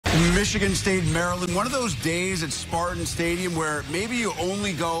Michigan State, Maryland, one of those days at Spartan Stadium where maybe you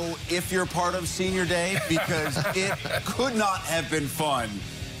only go if you're part of senior day, because it could not have been fun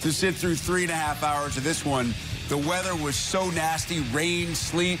to sit through 3.5 hours of this one. The weather was so nasty, rain,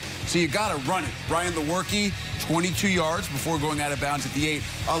 sleet, so you got to run it. Brian Lewerke, 22 yards before going out of bounds at the 8.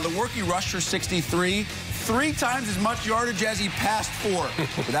 Lewerke rushed for 63, 3 times as much yardage as he passed for.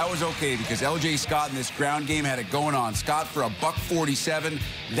 But that was okay because L.J. Scott in this ground game had it going on. Scott for a $147,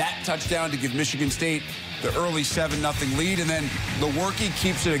 that touchdown to give Michigan State the early 7-0 lead. And then Lewerke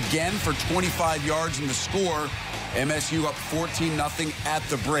keeps it again for 25 yards in the score. MSU up 14-0 at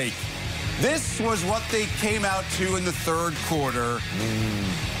the break. This was what they came out to in the third quarter.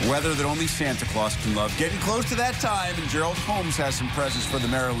 Weather that only Santa Claus can love. Getting close to that time, and Gerald Holmes has some presence for the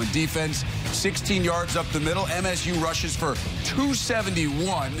Maryland defense. 16 yards up the middle. MSU rushes for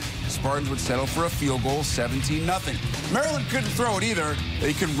 271. Spartans would settle for a field goal, 17-0. Maryland couldn't throw it either.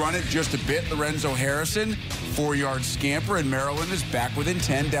 They could run it just a bit. Lorenzo Harrison, 4-yard scamper, and Maryland is back within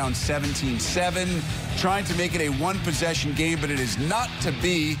 10, down 17-7. Trying to make it a one-possession game, but it is not to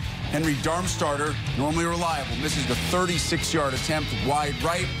be. Henry Darmstarter, normally reliable, misses the 36-yard attempt wide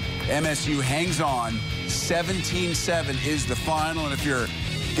right. MSU hangs on. 17-7 is the final. And if you're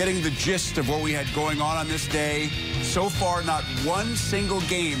getting the gist of what we had going on this day, so far not one single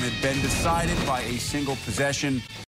game had been decided by a single possession.